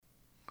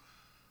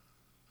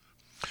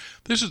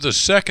This is the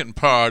second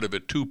part of a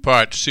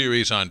two-part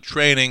series on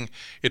training.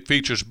 It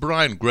features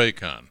Brian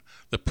Gracon,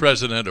 the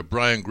president of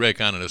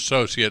Gracon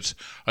Associates,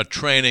 a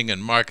training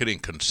and marketing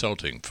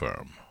consulting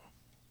firm.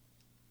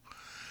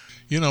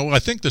 You know, I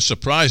think the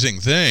surprising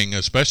thing,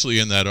 especially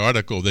in that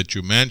article that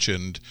you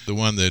mentioned, the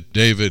one that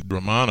David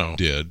Romano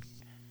did,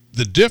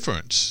 the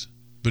difference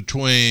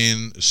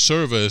between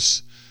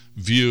service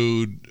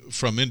viewed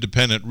from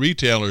independent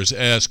retailers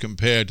as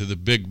compared to the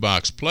big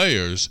box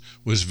players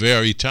was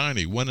very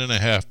tiny,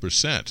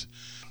 1.5%.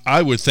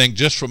 I would think,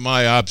 just from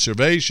my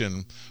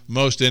observation,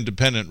 most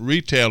independent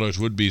retailers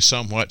would be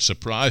somewhat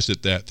surprised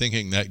at that,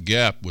 thinking that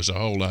gap was a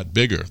whole lot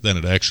bigger than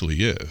it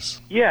actually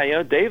is.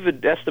 Yeah,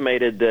 David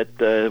estimated that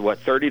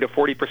 30 to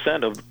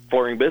 40% of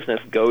flooring business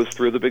goes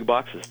through the big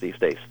boxes these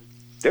days.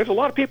 There's a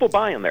lot of people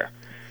buying there.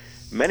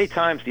 Many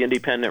times the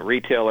independent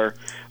retailer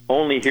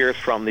only hears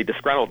from the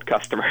disgruntled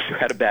customers who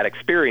had a bad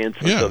experience,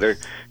 and so they're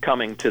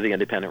coming to the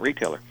independent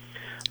retailer.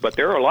 But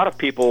there are a lot of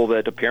people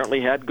that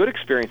apparently had good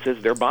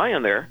experiences. They're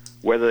buying there.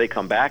 Whether they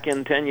come back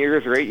in 10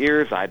 years or 8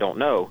 years, I don't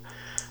know.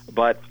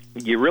 But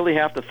you really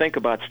have to think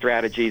about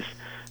strategies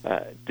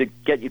to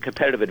get you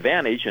competitive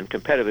advantage, and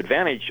competitive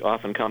advantage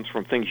often comes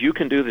from things you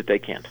can do that they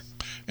can't.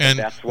 And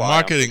that's why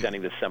I'm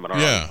presenting this seminar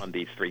on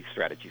these three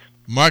strategies.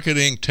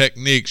 Marketing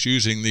techniques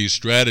using these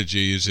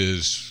strategies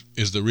is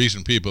the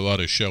reason people ought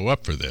to show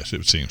up for this,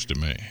 it seems to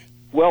me.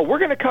 Well, we're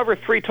going to cover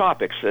three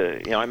topics.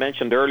 I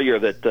mentioned earlier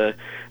that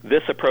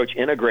this approach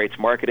integrates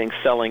marketing,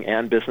 selling,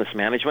 and business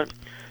management.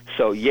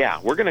 So,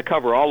 we're going to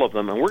cover all of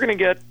them, and we're going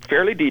to get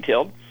fairly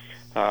detailed.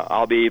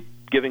 I'll be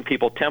giving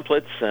people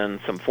templates and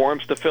some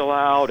forms to fill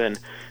out, and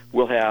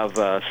we'll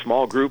have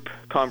small group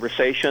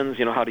conversations.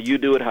 How do you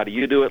do it? How do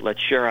you do it?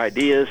 Let's share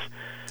ideas.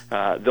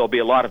 There'll be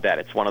a lot of that.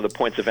 It's one of the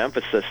points of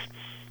emphasis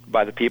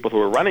by the people who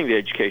are running the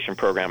education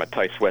program at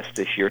TISE West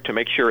this year, to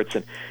make sure it's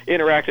an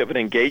interactive and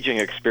engaging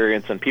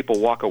experience, and people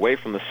walk away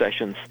from the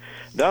sessions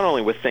not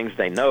only with things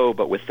they know,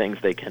 but with things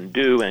they can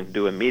do and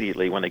do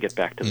immediately when they get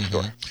back to the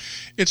store.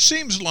 It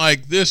seems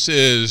like this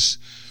is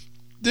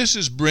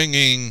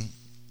bringing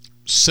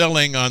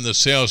selling on the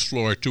sales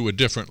floor to a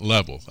different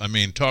level. I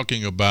mean,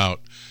 talking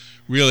about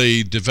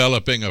really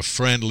developing a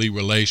friendly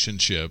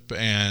relationship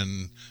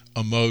and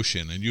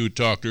emotion. And you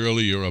talked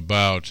earlier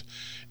about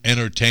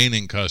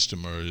entertaining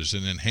customers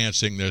and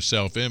enhancing their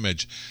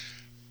self-image.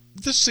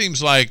 This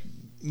seems like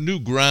new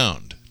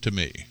ground to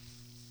me.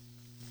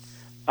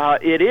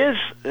 It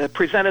is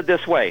presented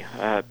this way.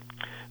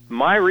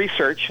 My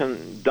research,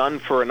 and done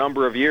for a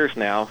number of years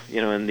now,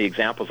 in the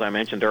examples I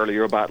mentioned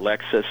earlier about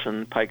Lexus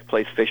and Pike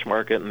Place Fish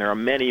Market, and there are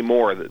many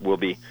more that we'll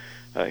be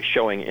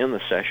showing in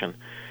the session,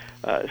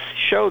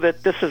 show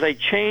that this is a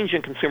change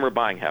in consumer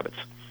buying habits.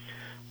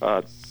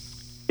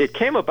 It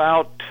came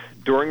about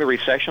during the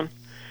recession,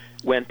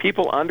 when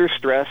people under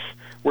stress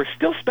were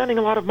still spending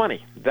a lot of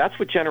money. That's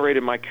what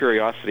generated my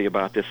curiosity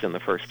about this in the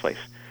first place.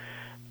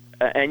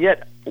 And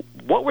yet,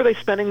 what were they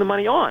spending the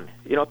money on?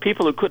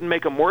 People who couldn't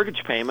make a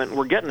mortgage payment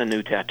were getting a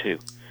new tattoo,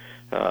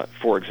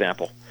 for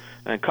example.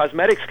 And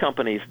cosmetics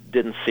companies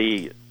didn't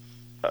see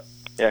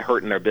a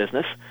hurt in their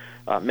business.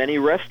 Many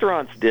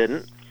restaurants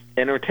didn't.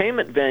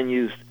 Entertainment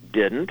venues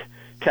didn't.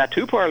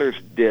 Tattoo parlors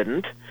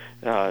didn't.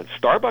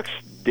 Starbucks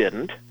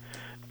didn't.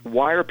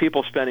 Why are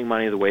people spending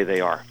money the way they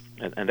are?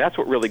 And that's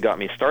what really got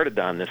me started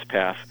down this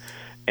path.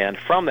 And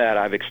from that,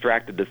 I've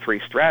extracted the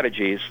three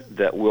strategies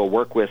that we'll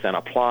work with and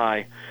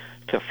apply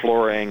to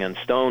flooring and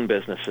stone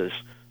businesses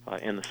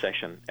in the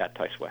session at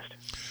TISE West.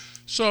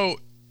 So,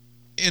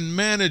 in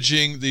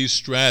managing these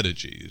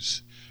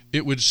strategies,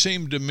 it would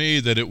seem to me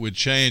that it would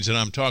change, and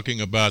I'm talking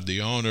about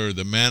the owner,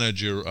 the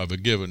manager of a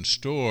given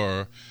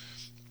store,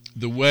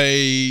 the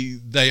way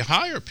they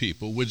hire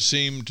people would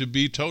seem to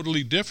be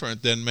totally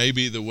different than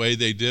maybe the way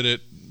they did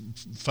it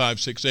 5,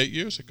 6, 8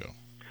 years ago.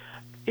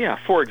 Yeah,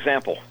 for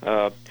example,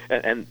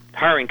 and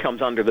hiring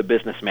comes under the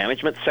business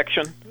management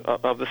section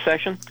of the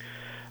session.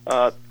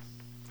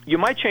 You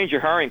might change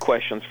your hiring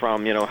questions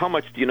from, how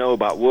much do you know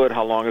about wood?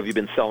 How long have you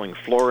been selling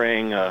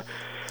flooring?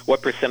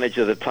 What percentage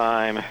of the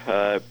time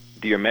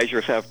do your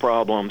measures have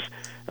problems?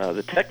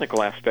 The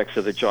technical aspects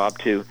of the job,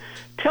 to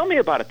tell me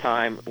about a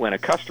time when a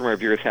customer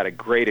of yours had a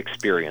great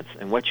experience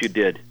and what you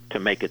did to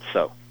make it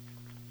so.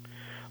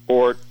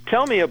 Or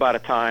tell me about a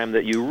time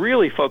that you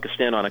really focused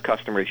in on a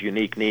customer's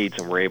unique needs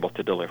and were able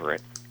to deliver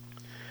it.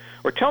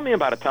 Or tell me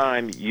about a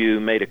time you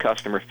made a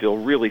customer feel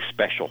really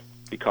special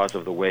because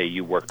of the way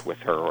you worked with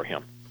her or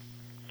him.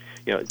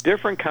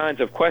 Different kinds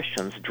of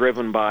questions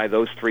driven by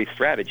those three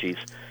strategies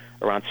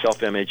around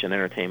self-image and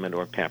entertainment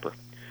or pamper.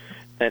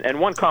 And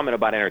one comment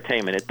about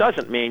entertainment, it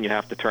doesn't mean you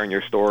have to turn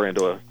your store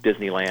into a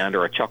Disneyland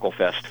or a Chuckle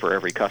Fest for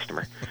every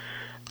customer.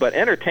 But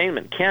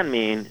entertainment can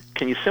mean,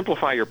 can you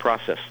simplify your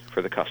process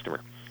for the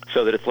customer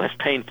so that it's less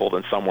painful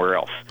than somewhere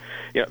else?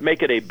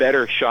 Make it a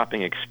better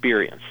shopping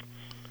experience.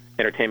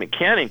 Entertainment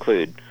can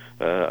include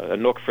a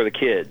nook for the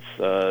kids,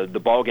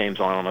 the ball games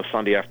on a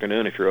Sunday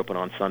afternoon if you're open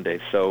on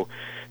Sundays, so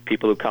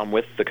people who come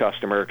with the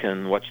customer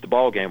can watch the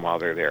ball game while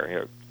they're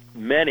there.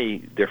 Many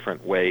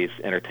different ways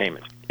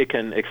entertainment. it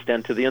can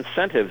extend to the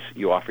incentives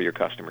you offer your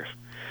customers.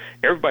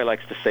 Everybody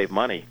likes to save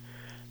money,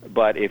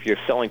 but if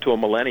you're selling to a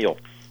millennial,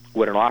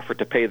 would an offer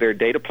to pay their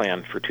data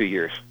plan for 2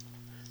 years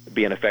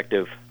be an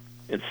effective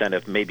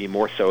incentive, maybe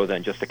more so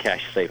than just a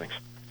cash savings,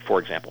 for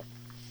example?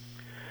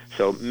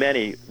 So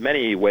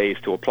many ways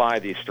to apply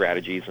these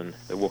strategies, and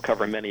we'll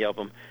cover many of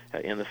them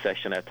in the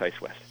session at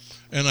TISE West.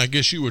 And I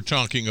guess you were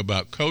talking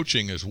about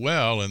coaching as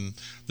well, and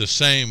the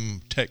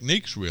same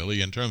techniques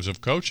really in terms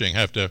of coaching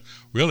have to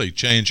really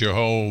change your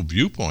whole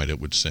viewpoint, it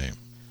would seem.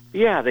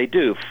 Yeah, they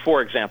do.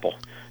 For example,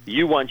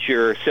 you want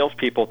your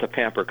salespeople to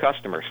pamper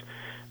customers,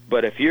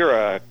 but if you're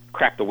a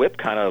crack the whip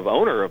kind of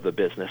owner of the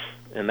business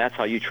and that's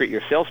how you treat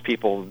your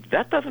salespeople,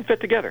 that doesn't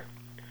fit together.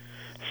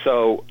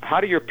 So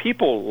how do your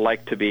people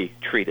like to be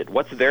treated?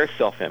 What's their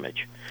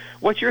self-image?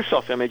 What's your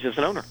self-image as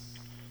an owner?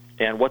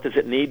 And what does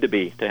it need to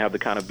be to have the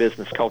kind of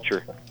business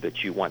culture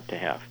that you want to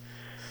have?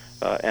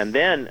 And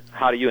then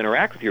how do you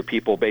interact with your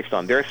people based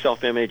on their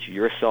self-image,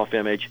 your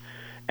self-image,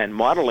 and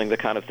modeling the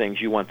kind of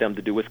things you want them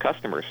to do with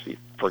customers?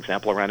 For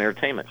example, around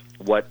entertainment.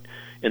 What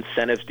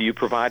incentives do you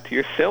provide to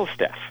your sales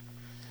staff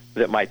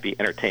that might be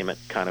entertainment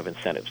kind of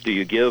incentives? Do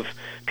you give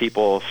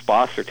people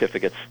spa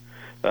certificates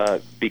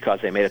because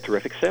they made a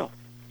terrific sale,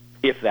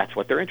 if that's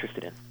what they're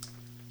interested in?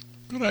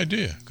 Good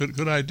idea.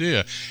 Good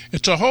idea.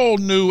 It's a whole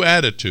new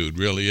attitude,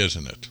 really,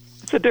 isn't it?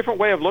 It's a different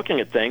way of looking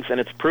at things,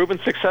 and it's proven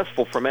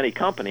successful for many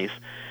companies.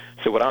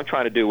 So what I'm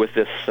trying to do with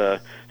this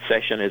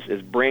session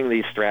is bring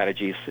these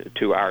strategies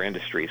to our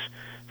industries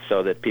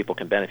so that people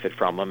can benefit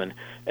from them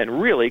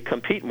and really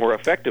compete more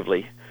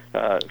effectively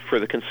for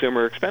the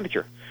consumer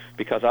expenditure.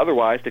 Because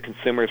otherwise the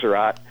consumers are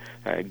out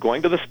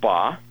going to the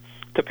spa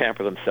to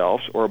pamper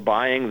themselves or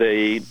buying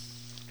the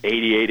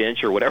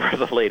 88-inch or whatever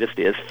the latest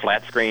is,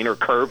 flat screen or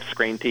curved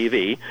screen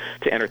TV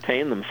to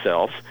entertain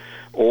themselves,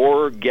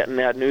 or getting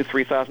that new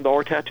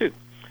 $3,000 tattoo.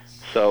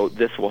 So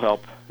this will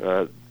help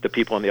the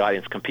people in the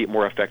audience compete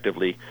more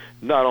effectively,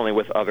 not only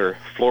with other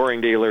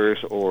flooring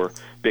dealers or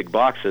big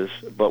boxes,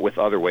 but with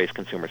other ways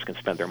consumers can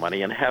spend their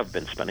money and have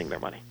been spending their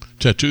money.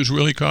 Tattoos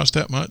really cost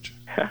that much?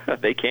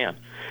 They can.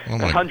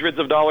 Hundreds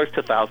of dollars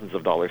to thousands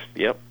of dollars.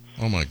 Yep.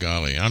 Oh my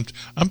golly,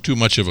 I'm too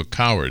much of a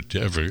coward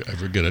to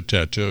ever get a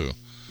tattoo.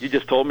 You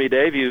just told me,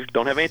 Dave, you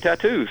don't have any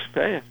tattoos.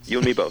 Hey, you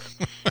and me both.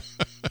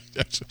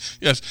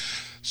 Yes.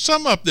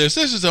 Sum up this.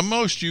 This is a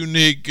most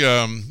unique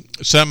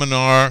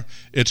seminar.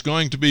 It's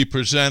going to be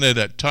presented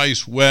at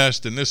TISE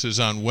West, and this is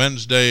on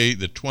Wednesday,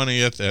 the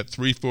 20th at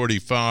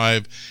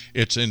 3:45.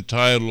 It's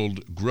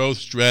entitled Growth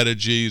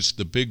Strategies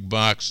the Big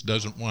Box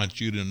Doesn't Want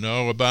You to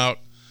Know About.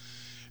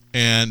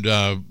 And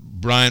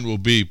Brian will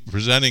be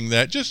presenting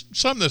that. Just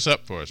sum this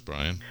up for us,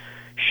 Brian.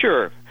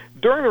 Sure.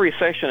 During the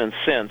recession and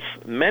since,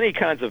 many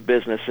kinds of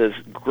businesses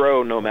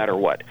grow no matter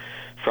what,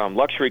 from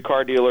luxury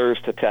car dealers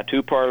to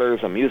tattoo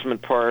parlors,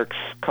 amusement parks,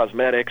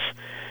 cosmetics.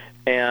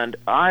 And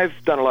I've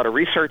done a lot of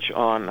research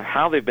on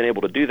how they've been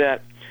able to do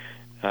that,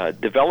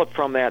 developed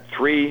from that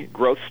 3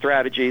 growth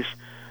strategies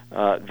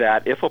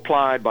that, if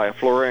applied by a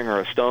flooring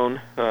or a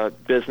stone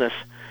business,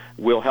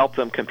 will help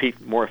them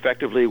compete more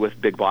effectively with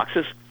big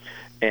boxes.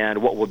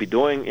 And what we'll be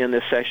doing in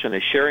this session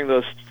is sharing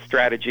those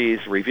strategies,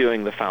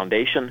 reviewing the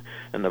foundation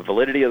and the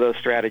validity of those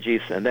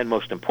strategies, and then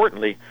most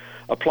importantly,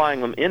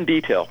 applying them in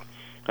detail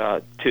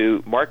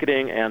to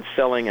marketing and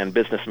selling and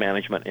business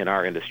management in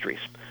our industries.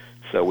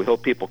 So we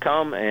hope people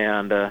come,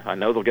 and I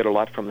know they'll get a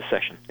lot from the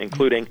session,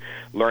 including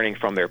learning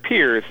from their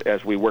peers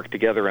as we work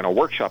together in a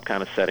workshop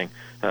kind of setting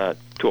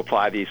to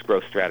apply these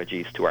growth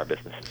strategies to our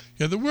businesses.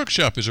 Yeah, the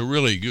workshop is a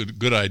really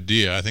good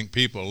idea. I think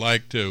people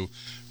like to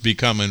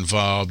become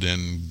involved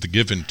in the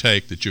give and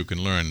take that you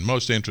can learn.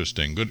 Most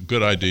interesting.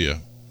 Good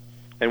idea.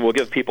 And we'll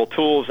give people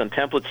tools and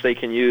templates they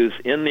can use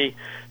in the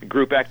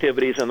group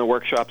activities and the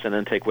workshops and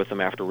then take with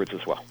them afterwards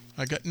as well.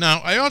 Now,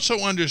 I also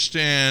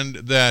understand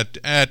that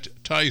at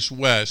TISE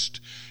West,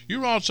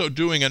 you're also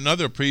doing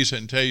another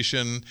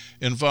presentation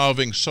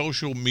involving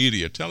social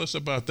media. Tell us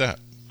about that.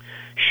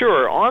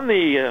 Sure. On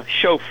the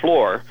show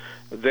floor,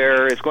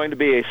 there is going to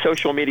be a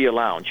social media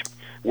lounge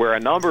where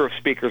a number of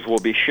speakers will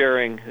be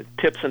sharing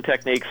tips and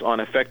techniques on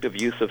effective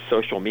use of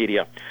social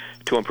media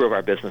to improve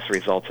our business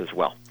results as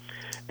well.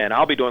 And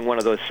I'll be doing one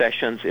of those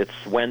sessions. It's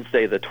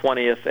Wednesday the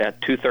 20th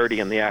at 2:30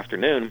 in the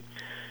afternoon.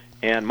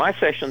 And my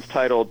session's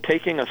titled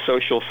Taking a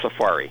Social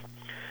Safari.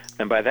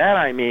 And by that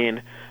I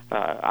mean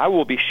I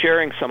will be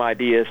sharing some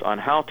ideas on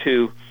how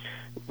to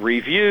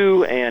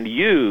review and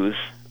use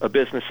a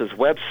business's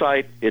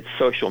website, its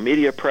social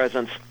media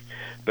presence,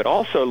 but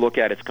also look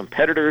at its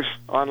competitors'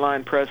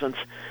 online presence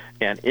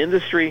and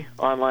industry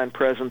online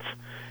presence,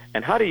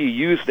 and how do you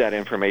use that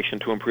information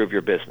to improve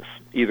your business,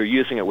 either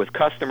using it with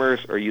customers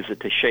or use it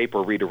to shape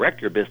or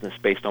redirect your business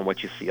based on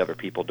what you see other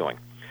people doing.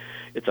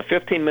 It's a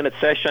 15-minute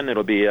session.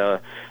 It'll be a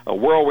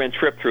whirlwind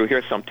trip through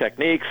here's some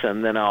techniques,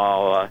 and then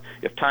I'll,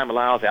 if time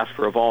allows, ask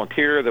for a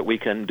volunteer that we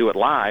can do it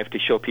live to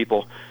show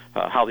people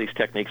how these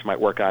techniques might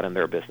work out in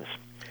their business.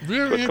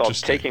 Very It's called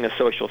Taking a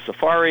Social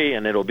Safari,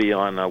 and it'll be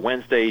on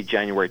Wednesday,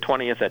 January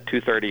 20th at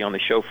 2:30 on the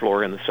show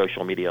floor in the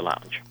Social Media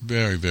Lounge.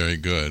 Very, very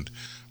good.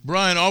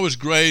 Brian, always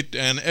great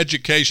and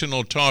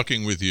educational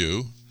talking with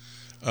you.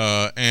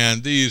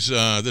 And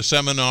the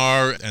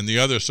seminar and the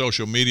other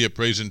social media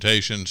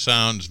presentation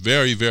sounds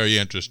very, very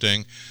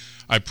interesting.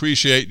 I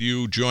appreciate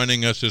you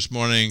joining us this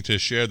morning to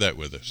share that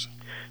with us.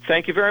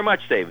 Thank you very much,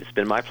 Dave. It's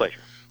been my pleasure.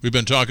 We've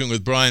been talking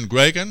with Brian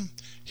Gracon.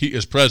 He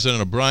is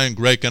president of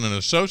Gracon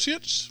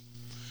Associates.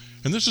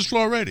 And this is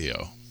Floor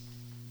Radio.